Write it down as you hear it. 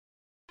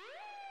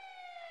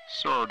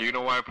Sir, do you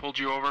know why I pulled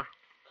you over?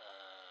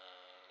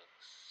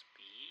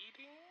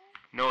 Speeding?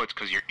 No, it's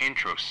because your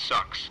intro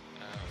sucks.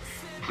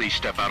 Please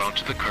step out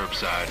onto the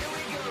curbside.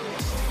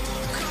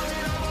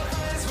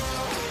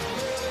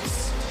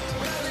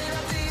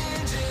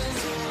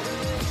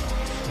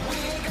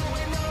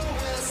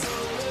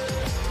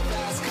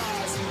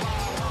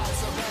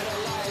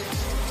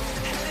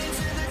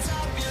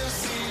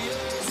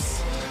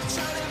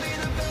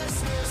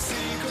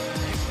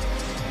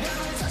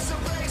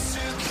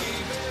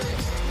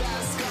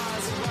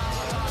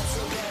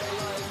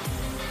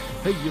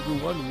 Hey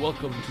everyone,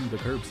 welcome to the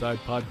Curbside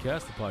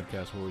Podcast, the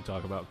podcast where we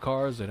talk about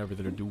cars and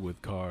everything to do with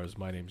cars.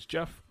 My name's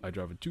Jeff. I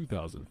drive a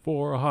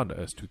 2004 Honda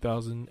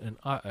S2000, and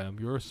I am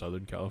your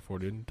Southern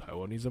Californian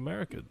Taiwanese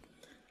American.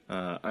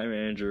 I'm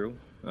Andrew.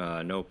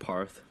 No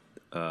Parth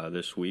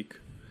this week.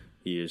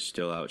 He is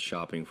still out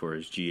shopping for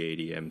his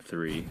G80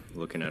 M3,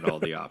 looking at all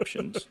the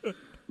options.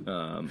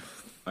 I'm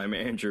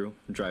Andrew.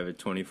 Drive a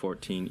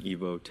 2014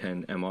 Evo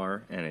 10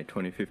 MR and a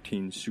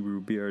 2015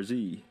 Subaru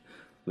BRZ.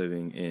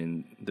 Living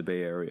in the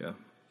Bay Area.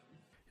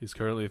 He's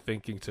currently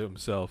thinking to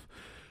himself,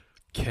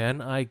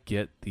 can I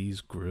get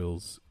these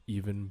grills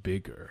even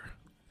bigger?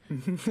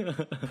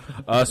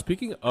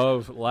 Speaking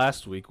of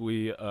last week,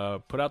 we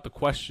put out the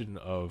question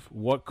of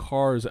what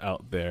cars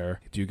out there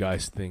do you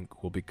guys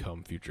think will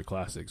become future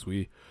classics?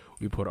 We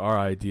put our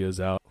ideas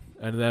out,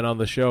 and then on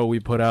the show we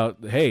put out,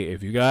 hey,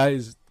 if you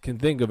guys can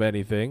think of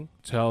anything,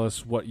 tell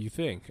us what you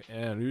think.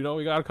 And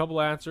we got a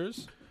couple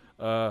answers.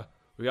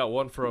 We got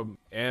one from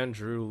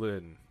Andrew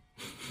Lynn.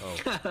 Oh.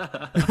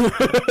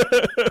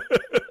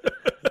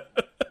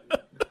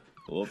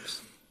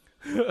 Whoops.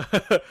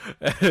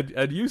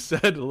 and you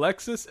said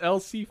Lexus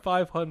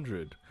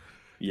LC500.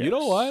 Yes. You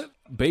know what?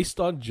 Based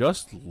on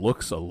just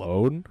looks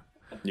alone,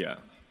 Yeah.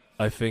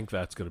 I think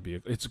that's going to be...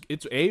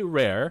 It's a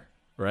rare,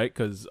 right?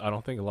 Because I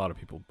don't think a lot of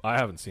people... I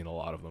haven't seen a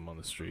lot of them on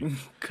the street.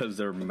 Because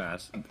they're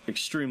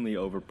extremely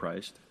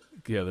overpriced.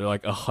 Yeah, they're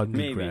like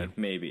 $100,000.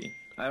 Maybe.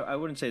 I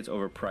wouldn't say it's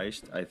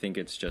overpriced. I think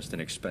it's just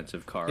an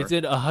expensive car. It's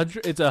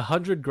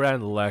 $100,000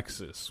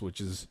 Lexus, which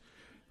is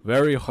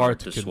very hard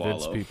to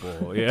convince swallow.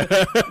 people. Yeah,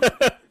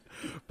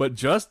 but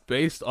just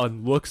based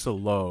on looks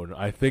alone,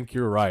 I think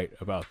you're right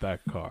about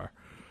that car.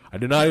 I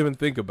did not even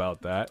think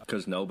about that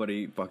Because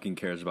nobody fucking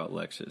cares about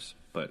Lexus.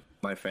 But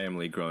my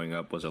family growing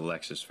up was a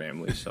Lexus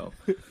family, so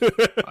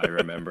I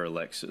remember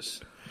Lexus.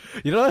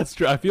 You know, that's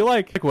true. I feel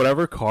like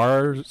whatever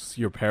cars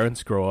your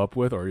parents grow up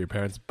with or your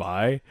parents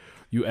buy,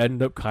 you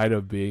end up kind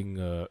of being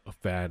a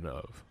fan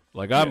of.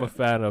 Like, I'm a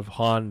fan of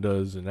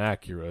Hondas and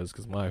Acuras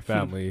because my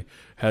family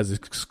has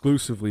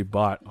exclusively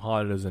bought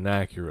Hondas and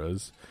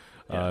Acuras.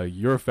 Yeah.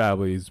 Your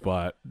family's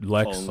bought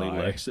Lexus. Only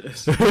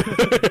Lexus.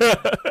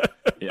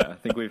 Yeah, I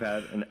think we've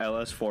had an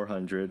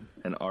LS400,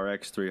 an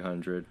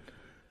RX300,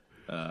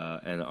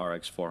 and an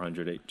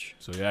RX400H.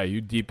 So, yeah,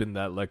 you deep in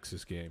that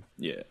Lexus game.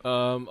 Yeah.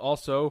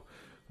 Also,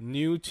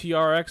 new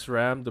TRX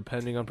RAM,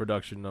 depending on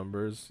production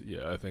numbers.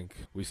 Yeah, I think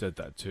we said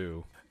that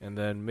too. And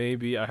then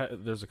maybe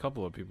there's a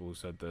couple of people who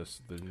said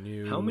this. The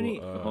new How many?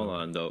 Hold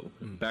on, though.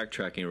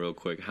 Backtracking real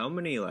quick. How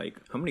many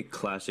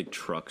classic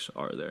trucks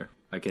are there?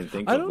 I can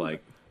think of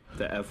like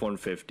the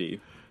F-150,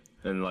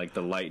 and like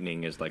the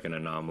Lightning is like an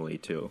anomaly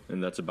too,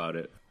 and that's about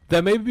it.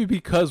 That may be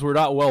because we're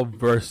not well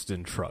versed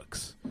in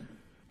trucks,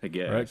 I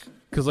guess. right?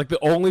 Because like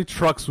the only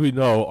trucks we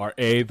know are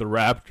A, the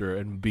Raptor,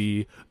 and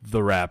B, the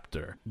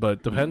Raptor.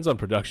 But depends on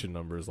production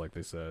numbers, like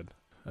they said.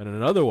 And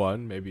another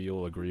one, maybe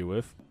you'll agree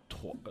with.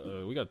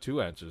 We got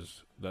two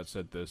answers that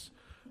said this,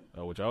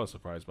 which I was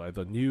surprised by.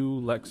 The new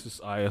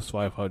Lexus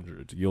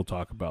IS500. You'll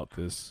talk about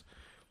this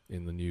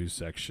in the news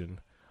section.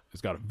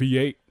 It's got a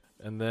V8.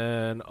 And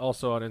then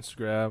also on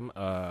Instagram,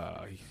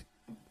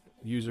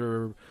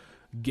 user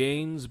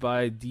Gains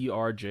by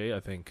DRJ,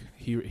 I think.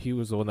 He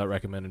was the one that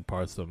recommended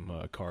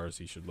some cars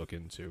he should look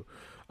into.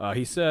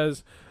 He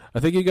says, I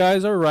think you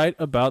guys are right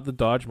about the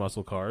Dodge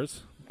muscle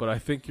cars, but I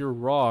think you're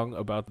wrong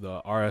about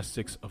the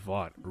RS6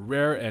 Avant.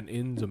 Rare and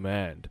in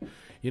demand.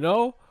 You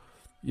know,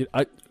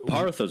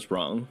 Parth was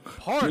wrong.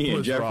 Parth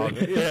was wrong.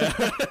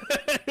 Yeah.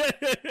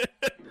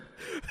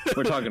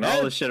 We're talking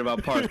all this shit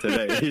about Parth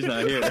today. He's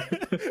not here.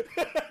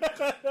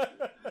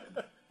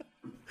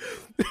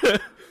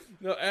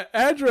 No,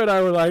 Andrew and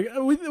I were like,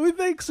 we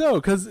think so,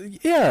 because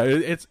yeah,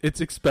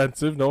 it's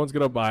expensive. No one's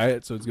gonna buy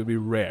it, so it's gonna be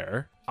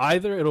rare.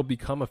 Either it'll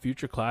become a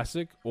future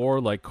classic, or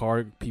like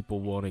car people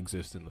won't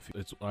exist in the future.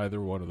 It's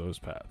either one of those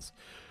paths.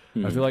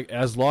 I feel like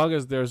as long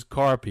as there's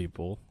car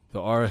people, the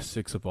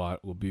RS6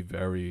 Avant will be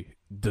very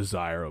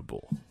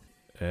desirable.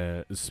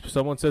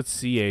 Someone said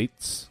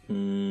C8s.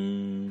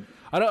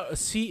 I don't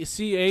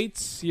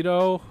C8s. You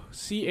know,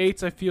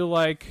 C8s. I feel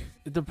like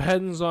it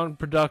depends on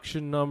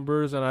production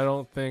numbers, and I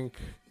don't think.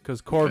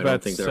 Because Corvettes I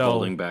don't think they're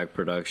holding back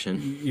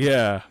production.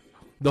 Yeah.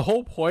 The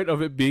whole point of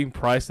it being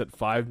priced at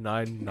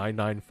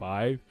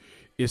 $5,995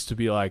 is to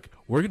be like,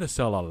 we're going to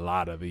sell a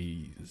lot of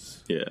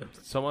these. Yeah.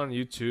 Someone on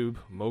YouTube,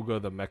 Moga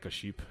the Mecha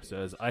Sheep,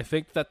 says, I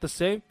think that the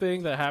same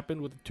thing that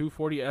happened with the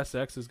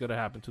 240SX is going to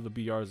happen to the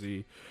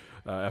BRZ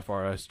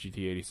FRS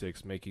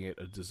GT86, making it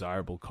a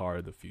desirable car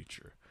in the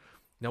future.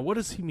 Now, what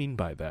does he mean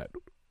by that?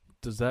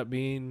 Does that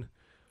mean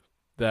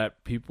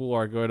that people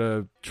are going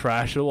to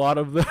trash a lot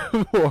of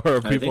them,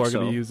 or people are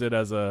going to use it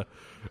as a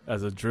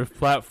drift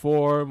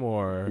platform?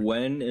 Or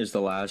when is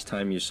the last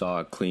time you saw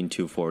a clean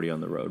 240 on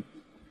the road?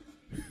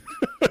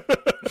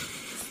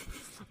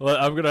 Well,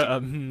 I'm gonna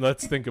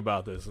let's think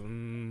about this.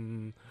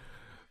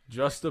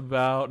 Just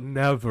about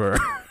never.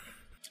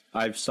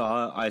 I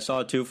saw a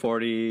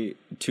 240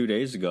 2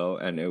 days ago,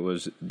 and it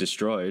was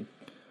destroyed.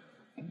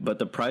 But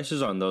the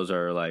prices on those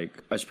are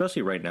like,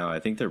 especially right now, I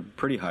think they're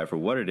pretty high for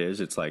what it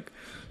is. It's like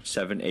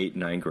 7, 8,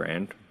 9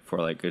 grand for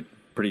like a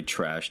pretty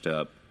trashed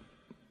up,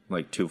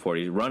 like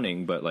 240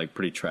 running, but like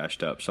pretty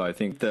trashed up. So I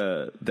think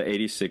the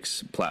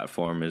 86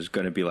 platform is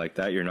going to be like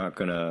that. You're not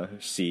going to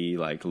see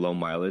like low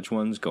mileage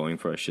ones going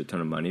for a shit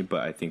ton of money,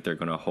 but I think they're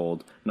going to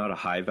hold not a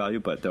high value,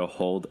 but they'll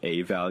hold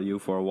a value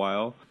for a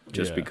while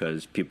just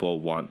because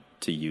people want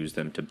to use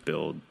them to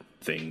build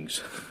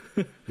things.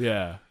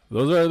 Yeah.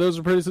 Those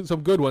are pretty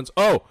some good ones.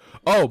 Oh,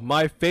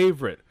 my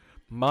favorite.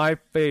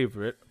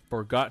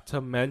 Forgot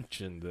to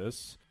mention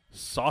this.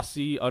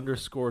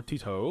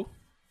 Saucy_Tito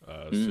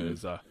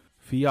says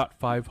Fiat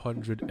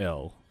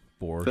 500L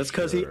for. That's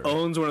because he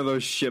owns one of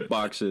those shit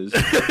boxes.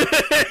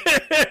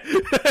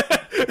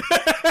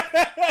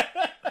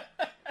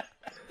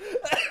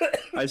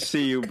 I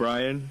see you,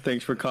 Brian.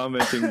 Thanks for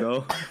commenting,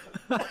 though.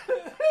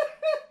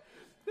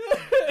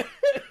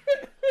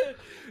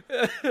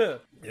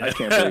 I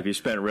can't believe you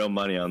spent real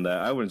money on that.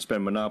 I wouldn't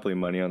spend Monopoly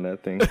money on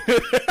that thing.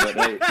 But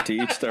hey, to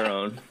each their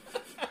own.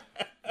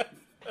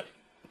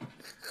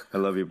 I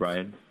love you,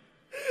 Brian.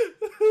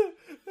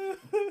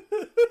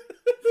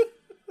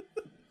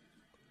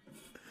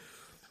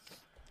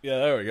 Yeah,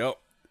 there we go.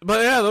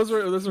 But yeah, those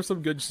are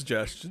some good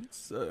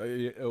suggestions.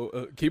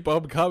 Keep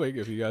them coming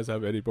if you guys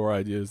have any more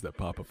ideas that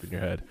pop up in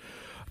your head.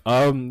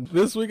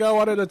 This week I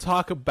wanted to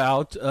talk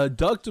about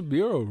Doug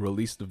DeMuro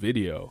released a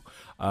video.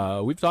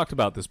 We've talked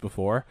about this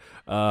before,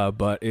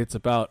 but it's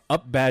about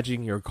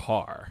up-badging your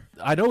car.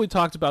 I know we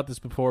talked about this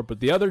before, but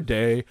the other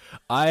day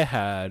I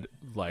had,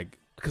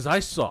 because I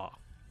saw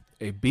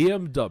a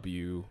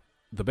BMW,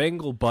 the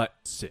Bengal Butt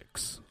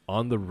 6,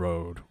 on the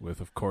road with,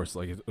 of course,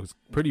 it was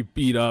pretty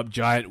beat up,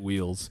 giant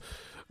wheels,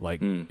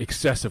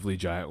 excessively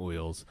giant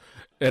wheels,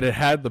 and it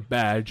had the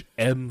badge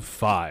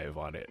M5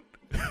 on it.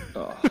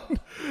 Oh.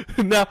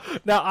 Now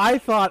I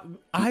thought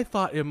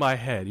in my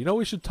head,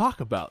 we should talk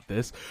about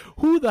this.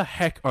 Who the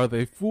heck are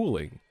they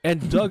fooling?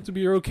 And Doug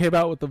DeMuro came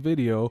out with the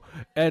video,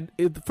 and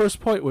the first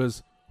point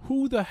was,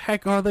 who the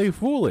heck are they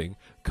fooling?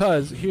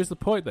 Because here's the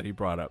point that he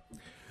brought up.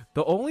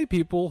 The only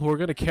people who are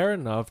going to care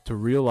enough to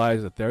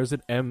realize that there's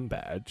an M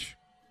badge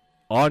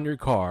on your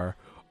car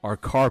are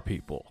car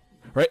people.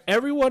 Right?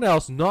 Everyone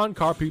else,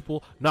 non-car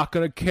people, not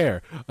going to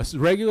care. A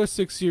regular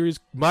 6 Series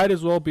might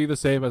as well be the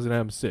same as an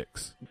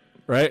M6.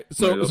 Right,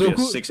 so be a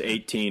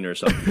 618 or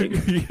something.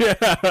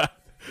 Yeah,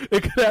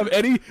 it could have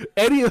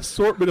any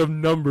assortment of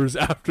numbers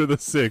after the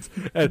 6,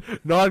 and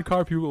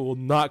non-car people will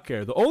not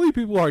care. The only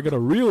people who are going to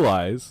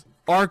realize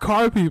are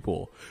car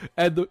people,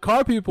 and the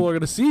car people are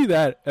going to see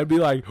that and be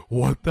like,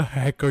 "What the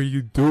heck are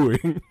you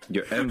doing?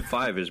 Your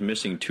M5 is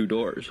missing 2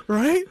 doors."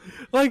 Right?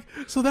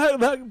 So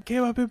that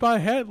came up in my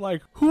head.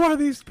 Who are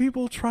these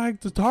people trying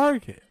to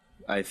target?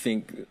 I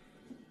think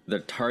the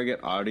target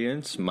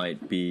audience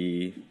might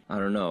be, I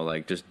don't know,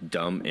 just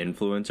dumb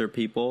influencer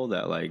people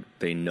that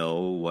they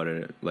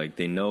know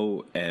they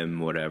know M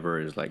whatever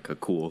is a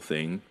cool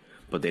thing,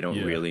 but they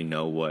don't really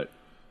know what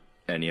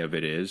any of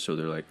it is, so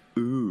they're like,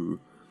 ooh.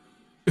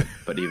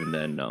 But even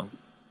then, no.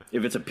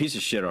 If it's a piece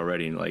of shit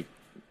already,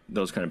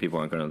 those kind of people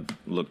aren't going to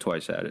look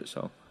twice at it,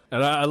 so.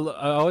 And I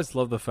always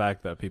love the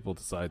fact that people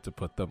decide to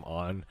put them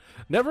on.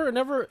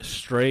 Never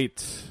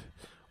straight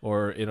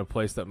or in a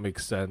place that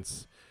makes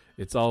sense.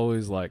 It's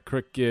always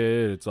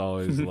cricket. It's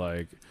always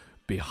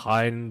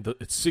behind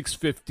it's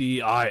 650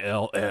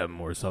 ILM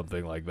or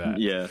something like that.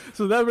 Yeah.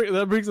 So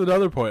that brings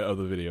another point of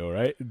the video,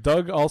 right?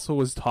 Doug also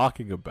was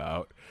talking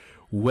about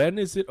when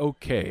is it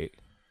okay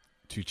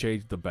to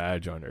change the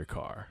badge on your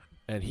car,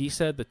 and he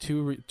said the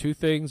two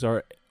things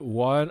are,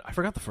 one, I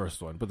forgot the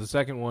first one, but the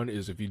second one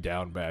is if you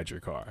down badge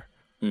your car.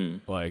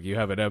 You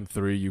have an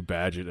M3, you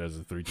badge it as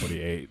a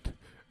 328,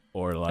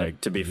 or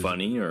to be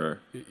funny, or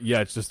yeah,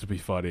 it's just to be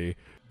funny.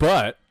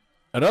 But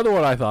another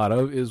one I thought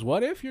of is,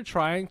 what if you're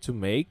trying to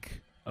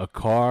make a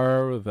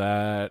car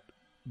that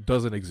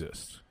doesn't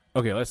exist?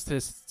 Okay, let's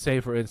just say,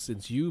 for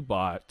instance, you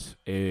bought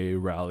a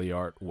Rally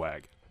Art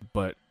wagon,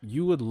 but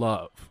you would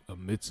love a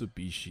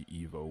Mitsubishi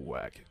Evo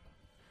wagon.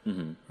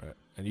 Mm-hmm. Right?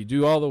 And you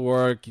do all the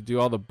work, you do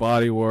all the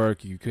body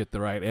work, you get the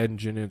right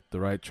engine in, the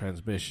right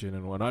transmission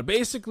and whatnot.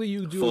 Basically,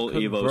 you do full a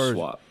conversion. Evo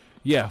swap.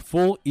 Yeah,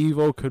 full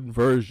Evo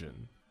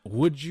conversion.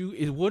 Would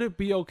it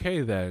be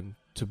okay then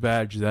to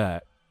badge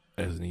that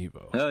as an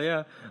Evo? Hell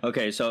yeah.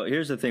 Okay, so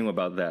here's the thing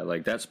about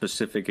that. That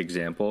specific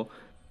example,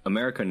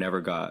 America never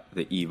got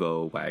the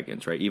Evo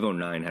wagons, right? Evo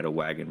 9 had a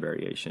wagon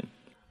variation.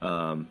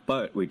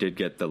 But we did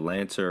get the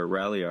Lancer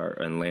Rally Art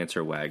and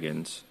Lancer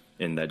wagons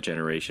in that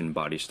generation,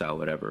 body style,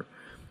 whatever.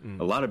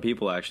 a lot of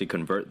people actually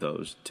convert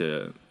those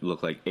to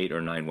look like 8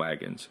 or 9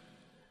 wagons.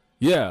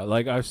 Yeah,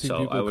 like I've seen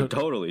So people. I would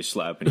totally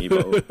slap an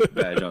Evo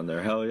badge on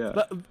there. Hell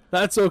yeah.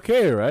 That's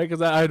okay, right?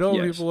 Because I know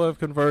Yes. people have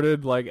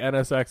converted like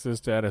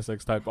NSXs to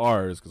NSX Type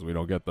Rs because we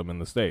don't get them in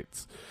the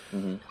States.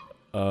 Mm-hmm.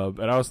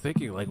 And I was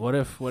thinking, like, what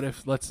if,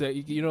 let's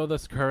say,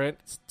 this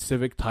current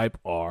Civic Type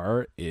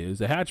R is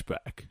a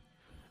hatchback,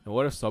 and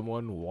what if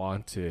someone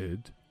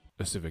wanted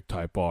a Civic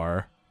Type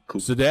R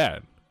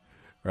sedan,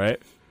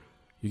 right?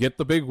 You get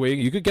the big wing,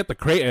 you could get the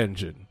crate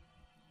engine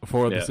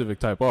for the Civic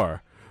Type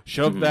R.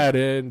 Shove that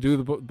in, do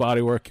the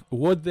body work.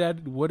 Would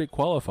it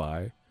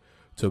qualify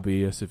to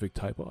be a Civic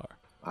Type R?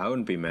 I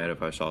wouldn't be mad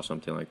if I saw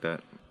something like that.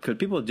 Because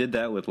people did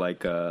that with like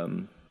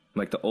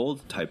the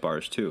old Type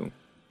Rs too.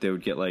 They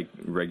would get like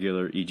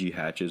regular EG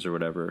hatches or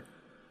whatever.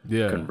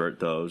 Yeah. Convert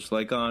those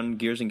like on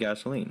Gears and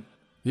Gasoline.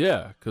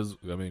 Yeah, because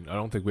I mean, I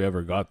don't think we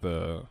ever got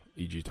the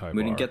EG Type R.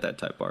 We didn't get that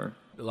Type R.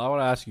 I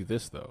want to ask you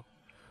this though: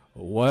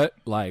 what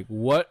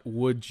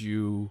would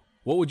you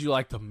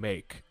like to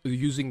make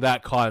using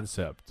that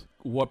concept?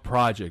 What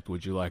project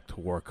would you like to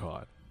work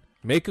on?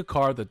 Make a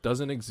car that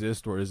doesn't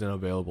exist or isn't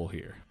available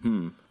here.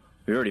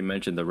 We already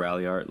mentioned the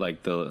Rally Art,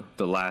 like the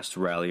last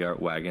Rally Art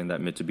wagon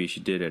that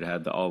Mitsubishi did. It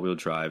had the all-wheel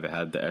drive, it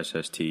had the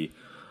SST.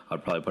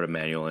 I'd probably put a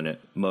manual in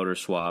it, motor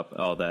swap,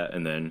 all that,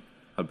 and then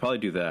I'd probably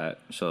do that.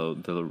 So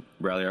the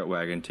Rally Art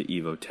wagon to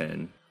Evo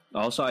 10.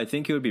 Also, I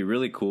think it would be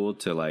really cool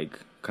to like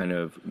kind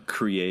of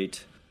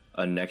create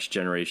a next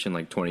generation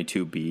like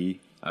 22B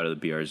out of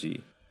the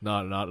BRZ.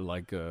 Not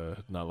like an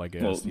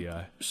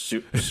STI.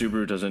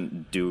 Subaru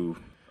doesn't do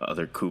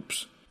other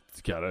coupes. It's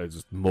gotta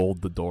just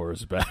mold the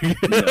doors back. No,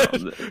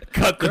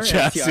 Cut the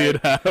chassis in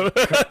half.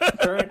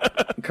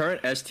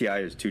 Current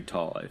STI is too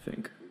tall, I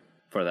think,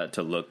 for that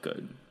to look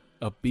good.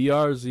 A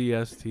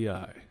BRZ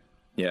STI.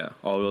 Yeah,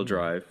 all-wheel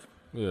drive,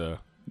 Yeah,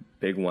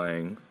 big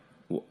wang,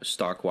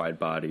 stock wide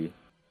body,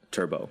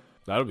 turbo.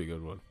 that'll be a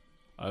good one.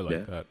 I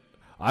like that.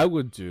 I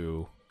would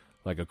do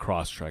like a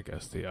cross-track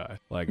STI.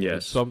 Like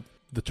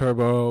the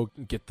turbo,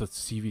 get the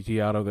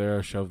CVT out of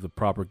there, shove the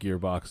proper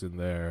gearbox in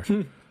there.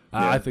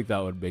 I think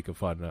that would make a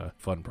fun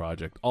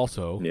project.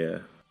 Also,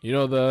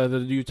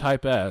 the new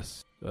Type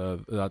S, the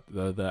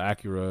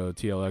Acura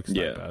TLX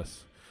Type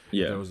S.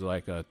 Yeah, there was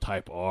like a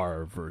Type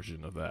R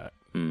version of that.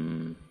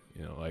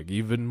 Like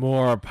even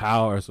more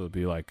power, so it'd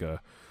be like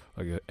a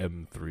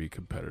M3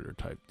 competitor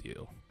type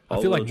deal.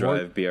 I feel like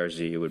drive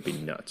BRZ would be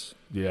nuts.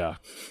 Yeah,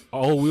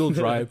 all-wheel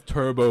drive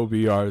turbo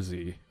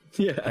BRZ.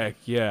 Yeah. Heck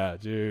yeah,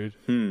 dude.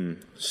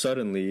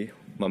 Suddenly,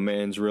 my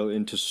man's real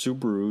into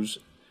Subarus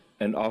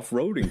and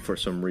off-roading for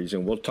some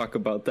reason. We'll talk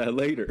about that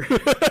later.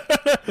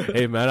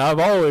 Hey, man, I've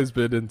always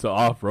been into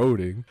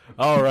off-roading.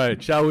 All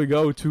right, shall we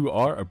go to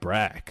our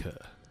brack?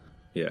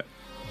 Yeah.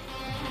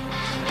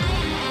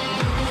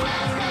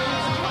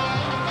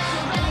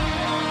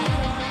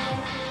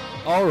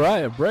 All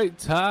right, a great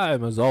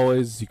time. As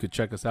always, you could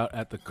check us out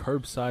at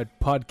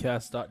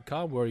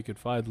thecurbsidepodcast.com, where you can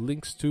find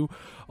links to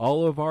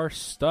all of our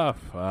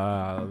stuff,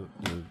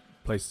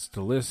 places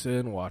to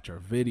listen, watch our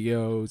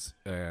videos,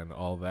 and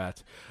all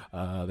that.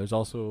 There's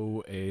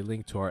also a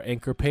link to our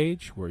Anchor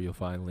page, where you'll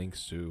find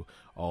links to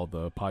all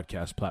the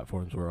podcast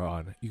platforms we're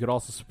on. You could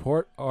also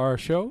support our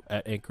show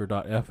at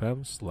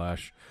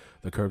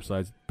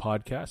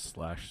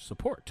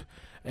anchor.fm/thecurbsidepodcast/support.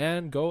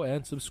 And go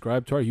and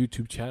subscribe to our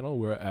YouTube channel.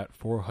 We're at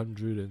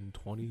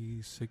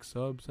 426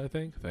 subs, I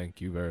think. Thank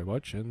you very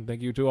much. And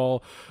thank you to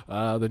all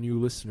the new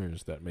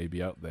listeners that may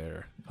be out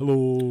there.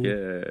 Hello.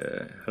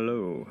 Yeah,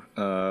 hello.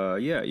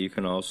 You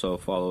can also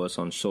follow us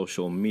on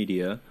social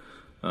media.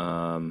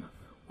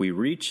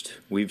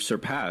 We've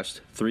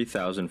surpassed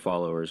 3,000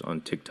 followers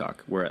on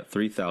TikTok. We're at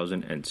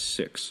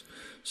 3,006.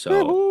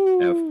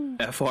 So,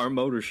 FR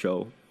Motor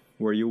Show,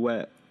 where you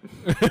at?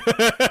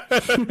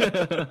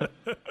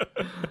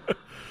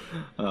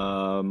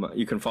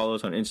 You can follow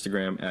us on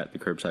Instagram at The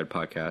Curbside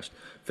Podcast,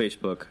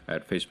 Facebook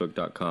at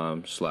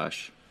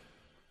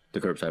facebook.com/The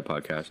Curbside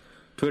Podcast,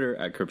 Twitter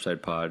at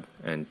Curbside Pod,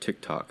 and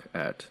TikTok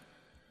at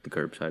The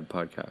Curbside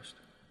Podcast.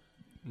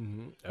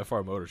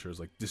 FR Motor Show is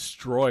like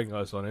destroying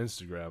us on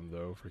Instagram,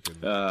 though.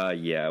 Freaking.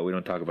 Yeah, we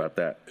don't talk about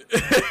that.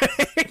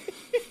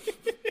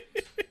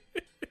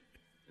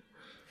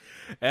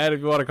 And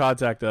if you want to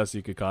contact us,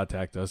 you can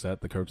contact us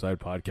at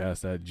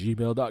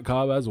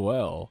thecurbsidepodcast@gmail.com as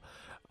well.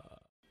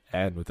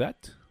 And with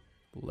that,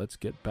 let's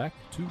get back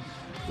to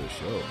the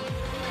show.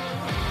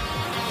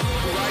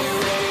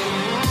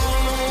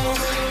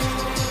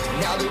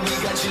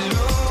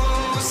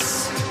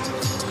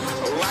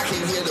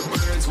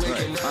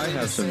 Right, I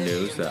have some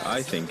news that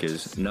I think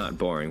is not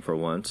boring for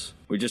once.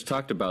 We just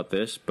talked about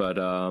this, but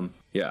I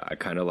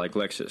kind of like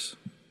Lexus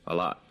a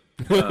lot.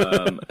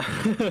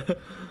 The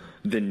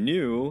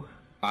new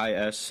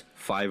IS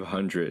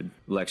 500,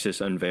 Lexus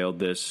unveiled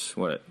this,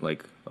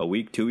 like a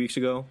week, 2 weeks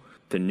ago?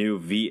 The new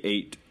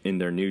V8 in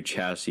their new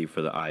chassis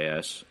for the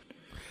IS.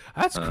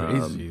 That's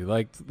crazy.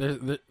 Like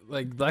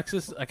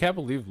Lexus, I can't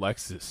believe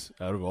Lexus,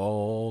 out of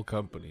all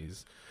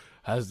companies,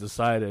 has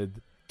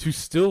decided to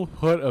still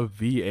put a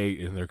V8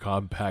 in their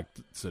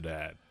compact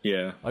sedan.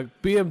 Yeah. Like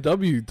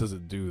BMW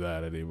doesn't do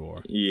that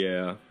anymore.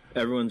 Yeah.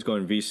 Everyone's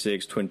going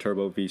V6, twin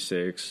turbo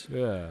V6.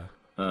 Yeah.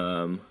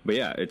 But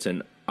yeah, it's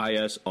an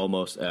IS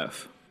almost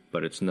F,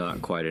 but it's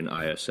not quite an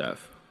ISF.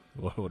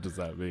 What does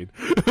that mean?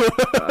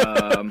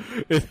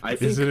 I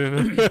think Is it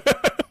in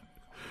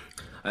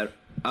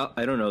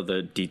I don't know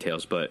the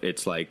details, but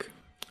it's like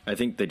I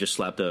think they just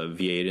slapped a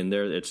V8 in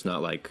there. It's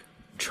not like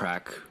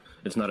track.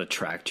 It's not a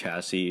track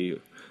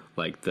chassis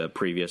like the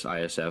previous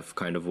ISF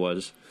kind of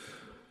was.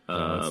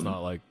 it's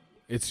not like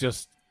it's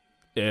just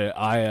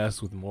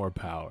IS with more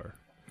power.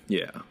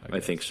 Yeah, I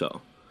think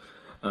so.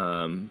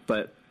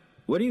 But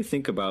what do you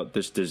think about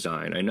this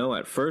design? I know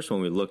at first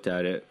when we looked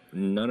at it,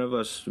 none of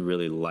us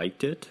really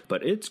liked it,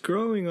 but it's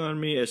growing on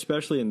me,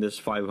 especially in this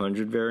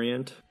 500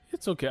 variant.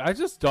 It's okay.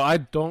 I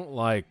don't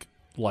like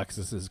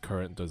Lexus's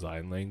current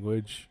design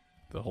language,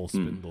 the whole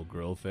spindle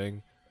grill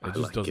thing. It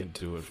just doesn't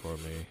do it for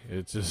me.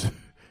 It's just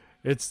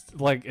it's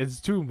like it's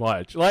too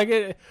much.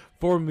 Like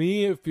for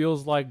me it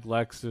feels like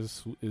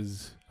Lexus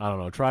is, I don't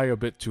know, trying a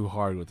bit too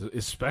hard with it,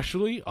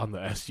 especially on the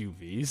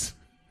SUVs.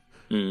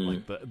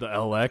 Like the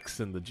LX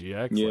and the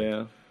GX.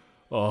 Yeah.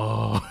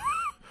 Like,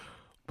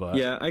 but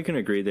yeah, I can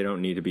agree they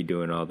don't need to be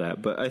doing all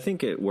that, but I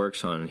think it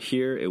works on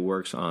here, it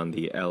works on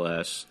the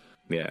LS.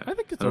 Yeah. I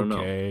think it's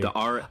okay.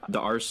 know. The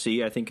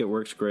RC, I think it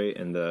works great,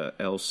 and the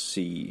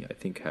LC, I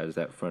think, has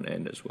that front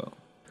end as well.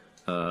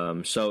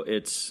 So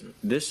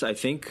this I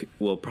think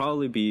will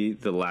probably be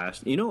the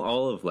last. You know,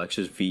 all of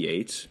Lexus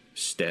V8s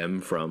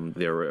stem from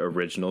their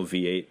original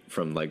V8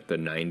 from like the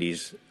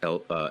 90s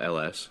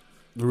LS.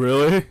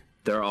 Really?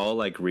 They're all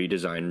like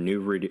redesigned,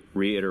 new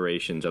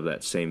reiterations of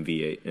that same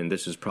V8, and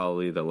this is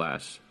probably the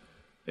last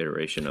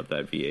iteration of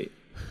that V8.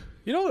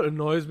 You know what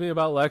annoys me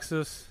about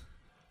Lexus?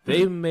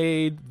 They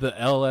made the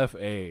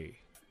LFA,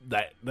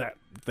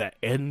 that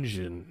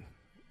engine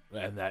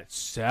and that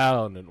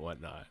sound and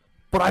whatnot.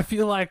 But I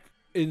feel like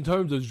in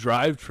terms of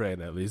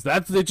drivetrain, at least,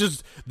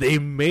 they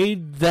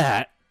made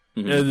that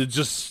and it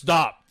just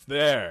stopped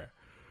there.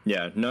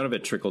 Yeah, none of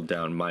it trickled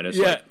down, minus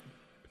like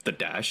the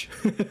dash.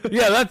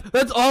 Yeah,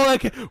 that's all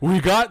we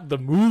got the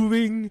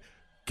moving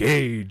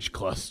gauge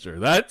cluster.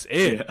 That's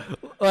it. Yeah.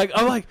 Like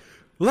I'm like,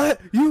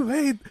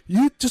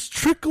 you just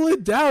trickle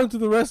it down to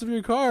the rest of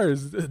your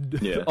cars.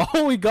 Yeah.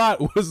 All we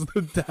got was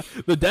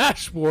the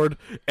dashboard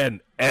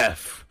and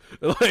F.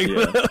 Like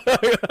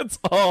that's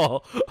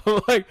all.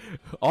 I'm like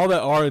all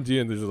that R&D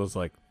and this is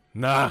like,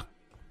 nah.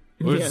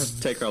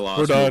 Take our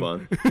loss, move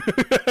on.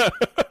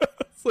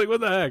 It's like,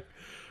 what the heck?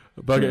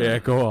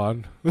 But go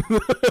on.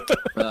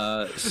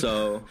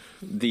 So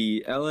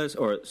the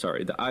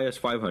the IS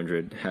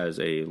 500 has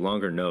a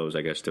longer nose,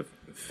 I guess, to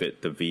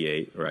fit the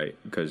V8, right?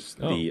 Because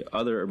the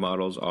other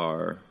models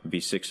are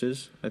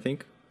V6s, I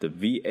think. The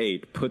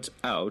V8 puts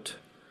out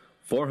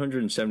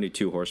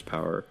 472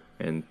 horsepower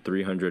and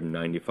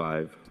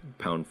 395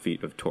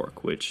 pound-feet of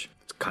torque, which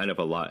is kind of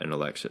a lot in a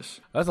Lexus.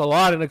 That's a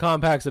lot in a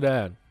compact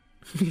sedan.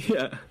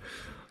 Yeah.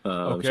 So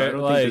I don't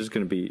think this is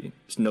going to be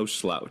no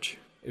slouch.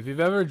 If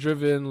you've ever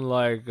driven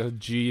like a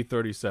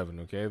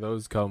G37, okay,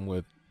 those come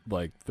with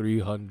like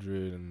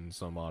 300 and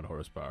some odd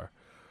horsepower.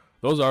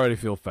 Those already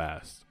feel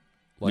fast.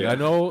 Like I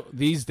know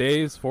these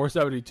days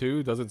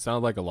 472 doesn't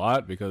sound like a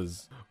lot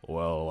because,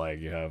 well, like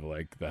you have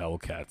like the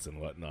Hellcats and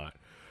whatnot.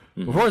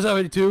 But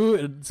 472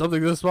 and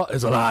something this small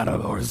is a lot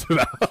of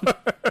horsepower.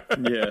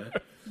 Yeah.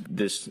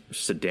 This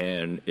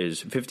sedan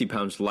is 50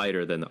 pounds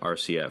lighter than the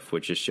RCF,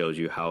 which just shows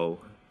you how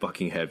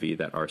fucking heavy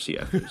that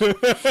RCF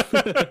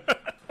is.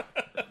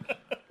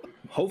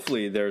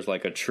 Hopefully there's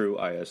like a true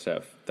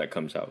ISF that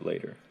comes out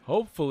later.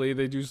 Hopefully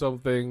they do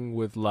something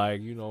with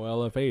like,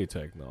 LFA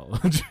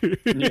technology.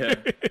 Yeah.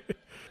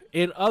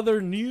 In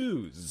other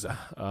news,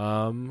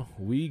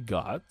 we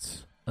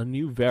got a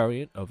new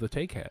variant of the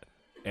Taycan.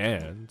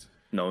 And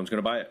no one's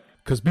going to buy it.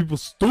 Because people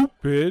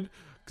stupid.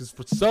 Because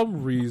for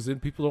some reason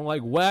people don't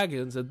like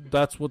wagons, and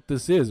that's what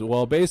this is.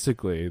 Well,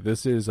 basically,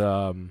 this is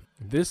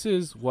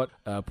what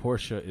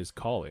Porsche is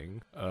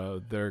calling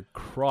their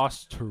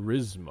Cross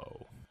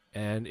Turismo.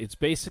 And it's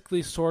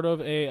basically sort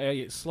of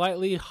a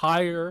slightly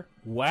higher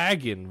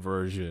wagon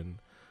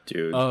version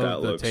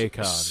of the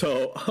Taycan.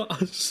 So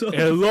awesome.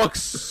 It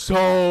looks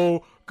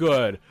so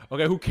good.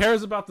 Okay, who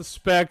cares about the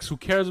specs? Who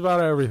cares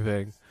about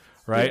everything?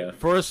 Right? Yeah.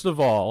 First of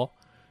all,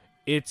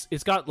 it's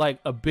got like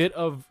a bit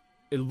of,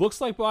 it looks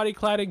like body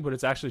cladding, but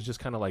it's actually just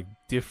kind of like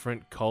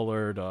different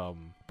colored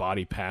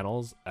body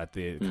panels at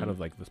the kind of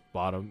like the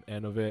bottom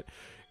end of it.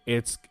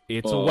 It's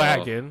a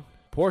wagon.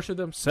 Porsche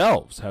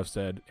themselves have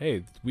said,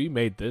 hey, we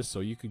made this so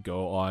you could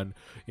go on,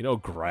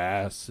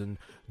 grass and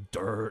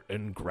dirt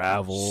and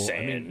gravel.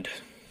 Sand.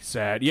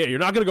 Sand. Yeah, you're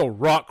not going to go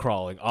rock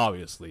crawling,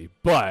 obviously,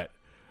 but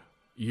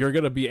you're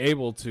going to be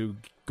able to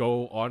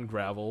go on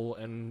gravel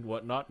and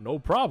whatnot, no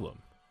problem,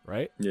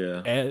 right?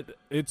 Yeah. And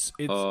it's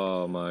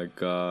oh, my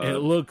God. It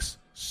looks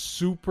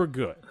super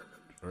good.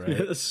 Right?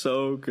 It's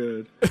so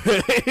good.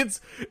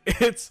 it's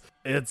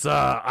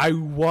I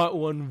want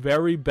one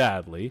very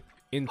badly.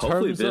 In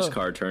Hopefully terms this of,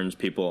 car turns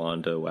people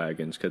onto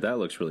wagons, because that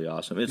looks really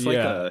awesome. It's like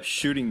Yeah. a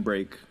shooting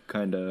brake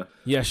kind of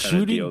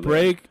shooting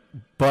brake,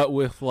 but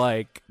with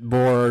like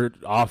more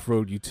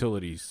off-road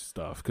utility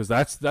stuff, because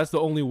that's the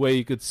only way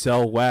you could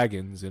sell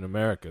wagons in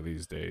America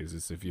these days,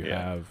 is if you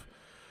have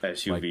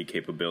SUV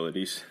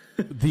capabilities.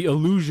 the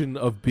illusion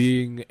of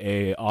being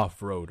a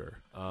off-roader.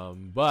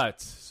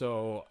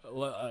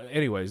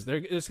 Anyways,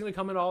 it's going to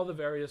come in all the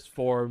various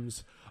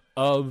forms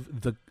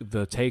of the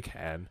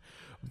Taycan.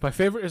 My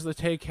favorite is the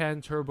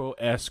Taycan Turbo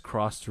S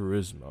Cross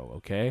Turismo,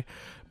 okay?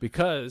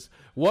 Because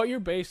what you're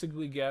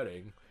basically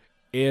getting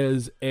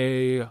is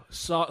a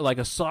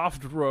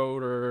soft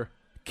roader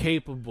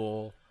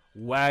capable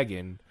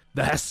wagon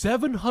that has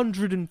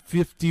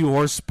 750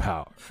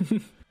 horsepower.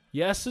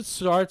 Yes, it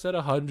starts at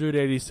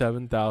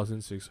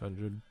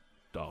 $187,600.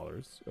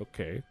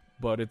 Okay,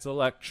 but it's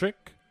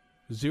electric.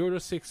 0 to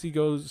 60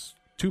 goes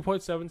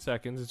 2.7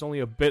 seconds. It's only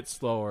a bit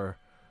slower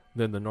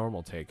than the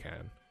normal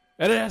Taycan.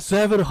 And it has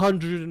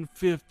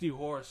 750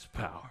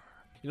 horsepower.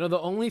 You know,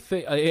 the only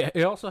thing...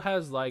 It also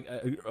has, like,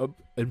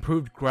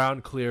 improved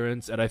ground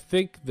clearance, and I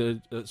think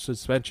the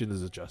suspension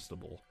is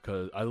adjustable.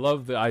 Because I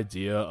love the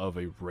idea of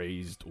a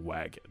raised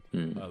wagon.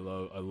 I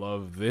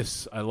love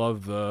this. I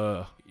love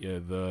the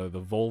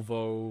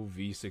Volvo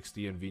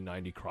V60 and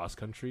V90 cross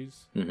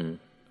countries. Mm-hmm.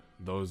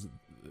 Those...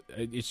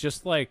 It's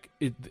just like...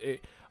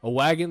 a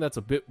wagon that's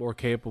a bit more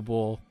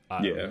capable.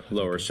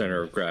 Lower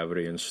center of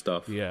gravity and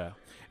stuff. Yeah.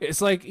 It's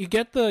like you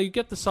get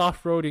the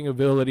soft roading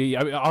ability.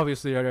 I mean,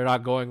 obviously you're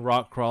not going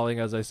rock crawling,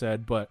 as I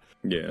said, but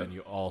then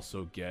you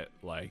also get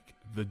like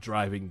the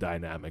driving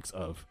dynamics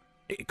of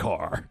a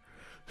car.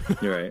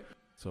 You're right.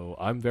 So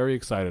I'm very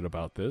excited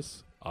about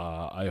this.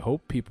 I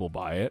hope people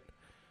buy it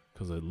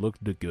because it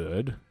looked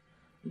good.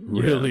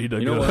 Really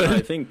good. You know what? I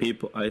think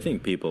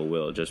people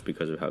will, just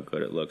because of how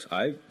good it looks.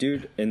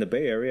 Dude, in the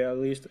Bay Area at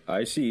least,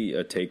 I see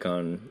a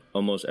Taycan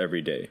almost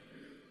every day.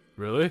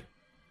 Really?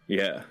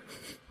 Yeah.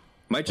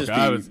 Might just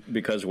be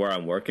because where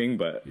I'm working,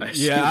 but I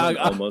see them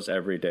almost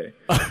every day.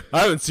 I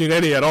haven't seen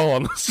any at all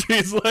on the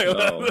streets like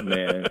that. Oh,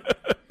 man.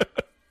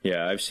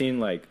 Yeah, I've seen,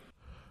 like,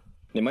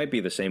 it might be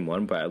the same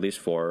one, but at least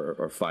 4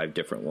 or 5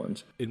 different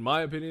ones. In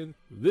my opinion,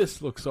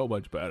 this looks so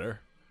much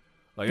better.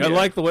 Like, I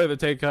like the way the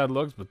Taycan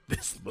looks, but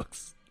this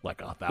looks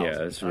like 1,000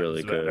 Yeah, it's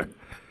really better.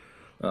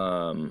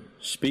 good.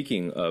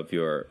 Speaking of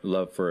your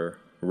love for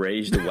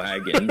raised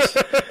wagons...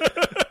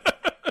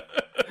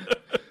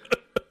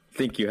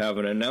 think you have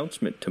an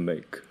announcement to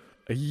make.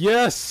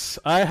 Yes,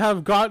 I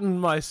have gotten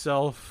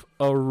myself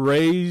a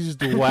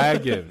raised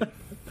wagon.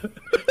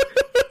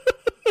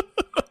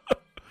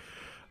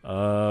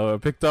 I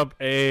picked up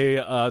a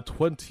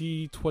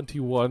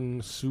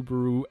 2021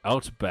 Subaru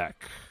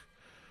Outback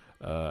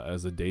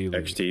as a daily.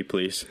 XT,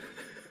 please.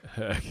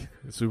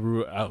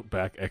 Subaru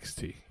Outback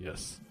XT,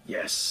 yes.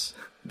 Yes,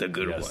 the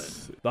good one.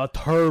 The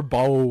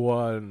turbo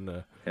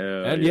one.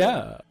 And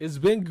it's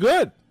been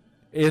good.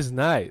 It's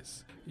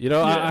nice. You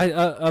know, I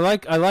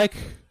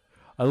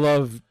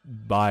love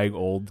buying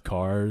old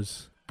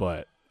cars,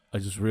 but I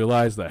just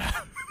realized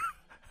that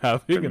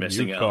having a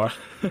new car,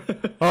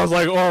 I was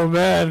like, oh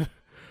man,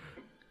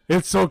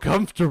 it's so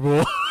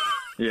comfortable.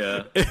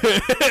 Yeah,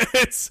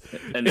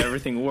 and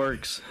everything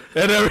works.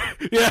 And I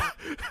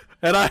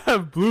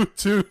have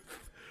Bluetooth.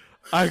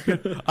 I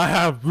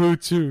have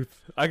Bluetooth.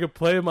 I could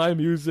play my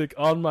music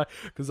on my,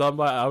 because on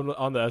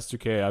the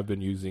S2K I've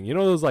been using, you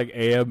know, those like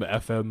AM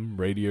FM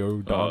radio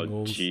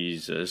dongles. Oh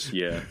Jesus,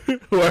 yeah.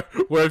 where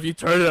if you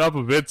turn it up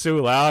a bit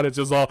too loud, it's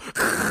just all.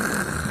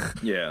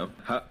 Yeah.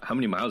 How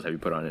many miles have you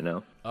put on it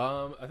now?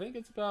 I think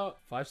it's about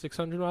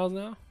 500-600 miles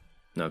now.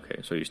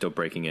 Okay, so you're still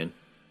breaking in.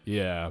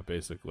 Yeah,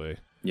 basically.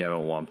 You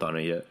haven't womped on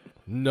it yet.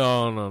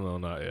 No,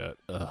 not yet.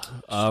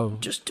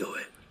 Just do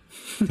it.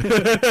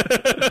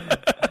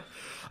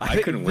 I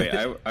couldn't wait.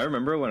 I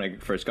remember when I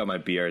first got my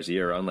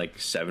BRZ around like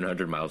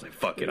 700 miles. Like,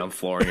 fuck it, I'm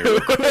flooring it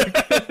real quick.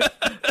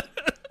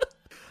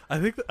 I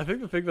think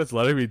the thing that's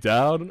letting me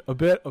down a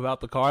bit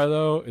about the car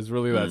though is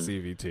really that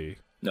CVT.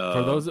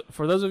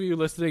 For those of you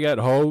listening at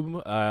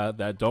home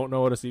that don't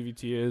know what a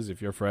CVT is,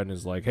 if your friend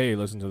is like, "Hey,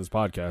 listen to this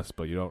podcast,"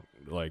 but you don't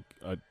like,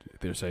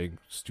 they're saying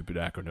stupid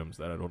acronyms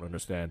that I don't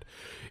understand.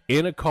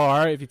 In a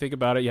car, if you think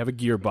about it, you have a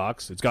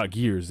gearbox. It's got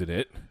gears in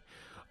it.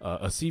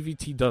 A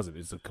CVT doesn't.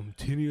 It's a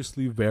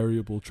continuously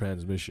variable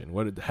transmission.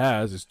 What it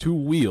has is 2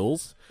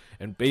 wheels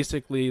and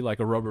basically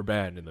like a rubber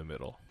band in the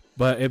middle.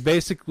 But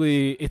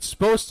it's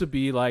supposed to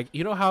be like,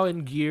 you know how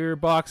in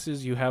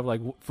gearboxes you have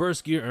like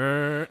first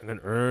gear, and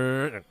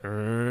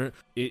then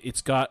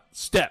it's got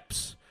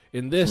steps.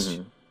 In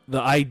this,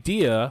 the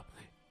idea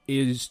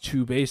is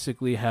to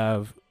basically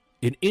have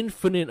an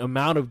infinite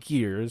amount of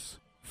gears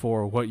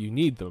for what you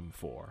need them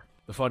for.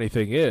 The funny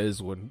thing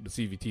is, when the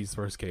CVTs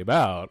first came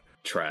out,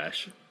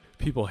 trash.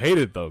 People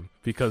hated them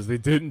because they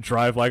didn't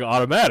drive like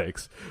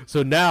automatics.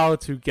 So now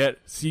to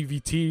get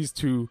CVTs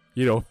to,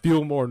 you know,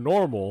 feel more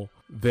normal,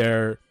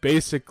 they're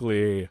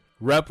basically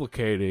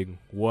replicating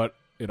what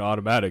an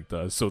automatic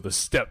does. So the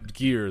stepped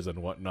gears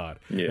and whatnot.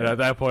 Yeah. And at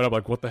that point, I'm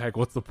like, what the heck?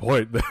 What's the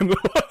point then?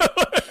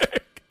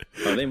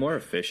 Are they more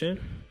efficient?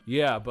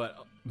 Yeah, but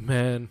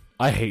man,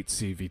 I hate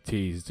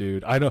CVTs,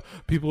 dude. I know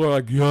people are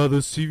like, yeah, the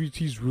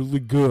CVT's really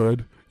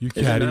good. You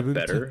can't even. Isn't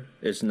that better?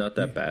 It's not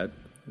that bad.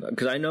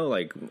 Because I know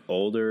like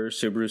older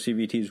Subaru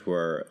CVTs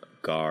were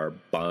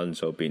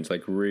garbanzo beans,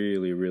 like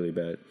really, really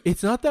bad.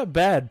 It's not that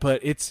bad, but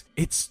it's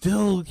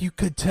still, you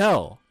could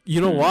tell. You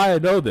know why I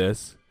know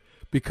this?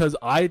 Because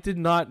I did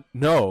not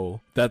know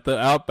that the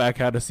Outback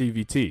had a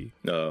CVT.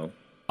 No.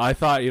 I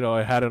thought, it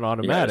had an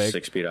automatic. Yeah,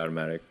 6-speed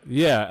automatic.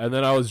 Yeah, and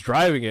then I was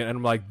driving it, and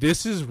I'm like,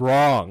 this is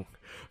wrong.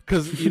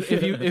 Because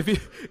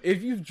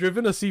if you've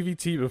driven a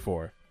CVT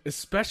before,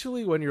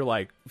 especially when you're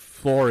like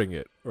flooring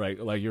it, right?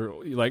 Like you're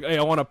like, hey,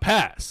 I want to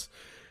pass.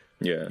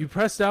 Yeah. You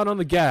press down on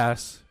the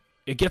gas,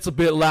 it gets a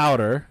bit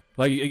louder.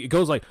 Like it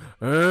goes like,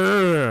 I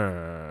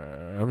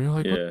mean, you're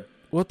like, yeah.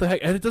 what the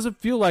heck? And it doesn't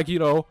feel like,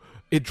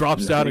 it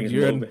drops down a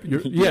gear, and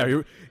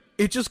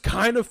it just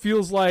kind of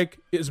feels like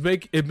it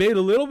made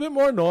a little bit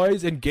more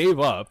noise and gave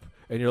up.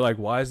 And you're like,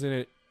 why isn't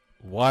it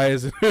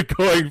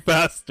going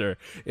faster?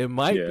 It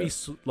might be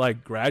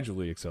like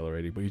gradually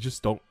accelerating, but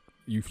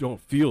you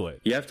don't feel it.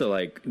 You have to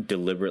like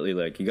deliberately,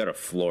 like you got to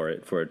floor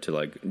it for it to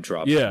like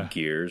drop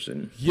gears.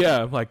 And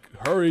I'm like,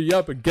 hurry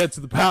up and get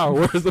to the power.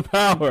 Where's the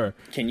power?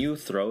 Can you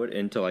throw it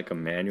into like a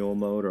manual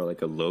mode or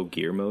like a low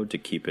gear mode to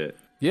keep it?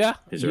 Yeah.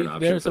 Is there an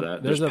option for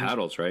that? There's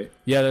paddles, right?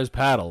 Yeah, there's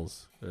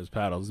paddles.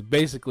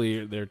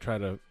 Basically, they're trying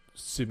to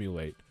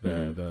simulate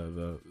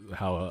the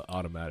how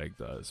automatic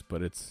does,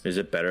 but is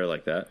it better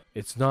like that?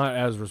 It's not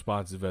as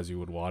responsive as you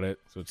would want it.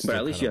 So it's but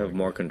at least you have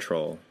more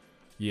control.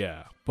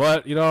 Yeah,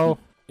 but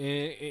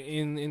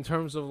in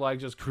terms of like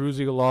just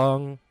cruising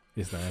along,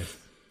 it's nice.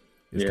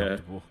 It's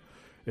comfortable.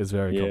 It's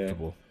very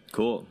comfortable.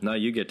 Cool. Now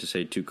you get to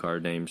say 2 car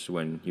names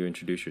when you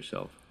introduce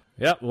yourself.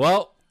 Yeah.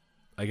 Well,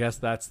 I guess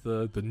that's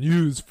the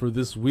news for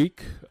this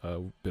week. A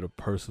bit of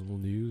personal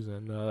news,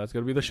 and that's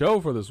going to be the show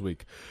for this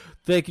week.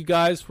 Thank you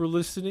guys for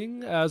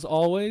listening. As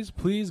always,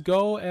 please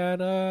go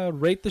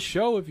and rate the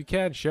show if you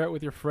can. Share it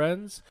with your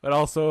friends. And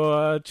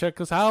also check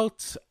us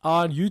out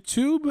on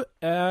YouTube,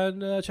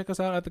 and check us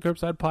out at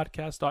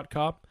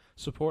thecurbsidepodcast.com.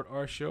 Support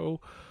our show.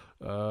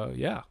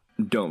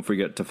 Don't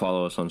forget to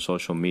follow us on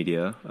social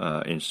media,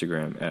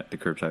 Instagram at The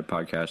Curbside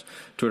Podcast,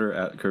 Twitter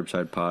at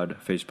Curbside Pod,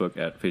 Facebook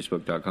at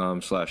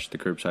facebook.com/The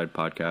Curbside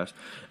Podcast,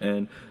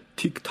 and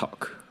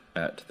TikTok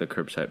at The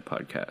Curbside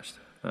Podcast.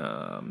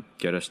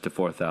 Get us to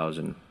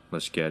 4,000.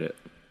 Let's get it.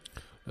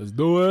 Let's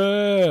do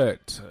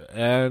it.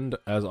 And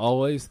as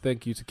always,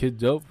 thank you to Kid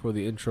Dope for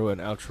the intro and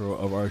outro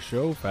of our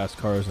show, Fast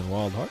Cars and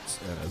Wild Hearts.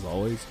 And as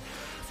always,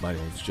 my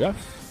name's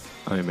Jeff.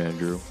 I'm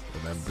Andrew.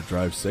 Remember,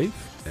 drive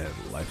safe,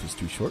 and life is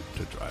too short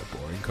to drive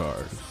boring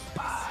cars.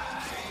 Bye.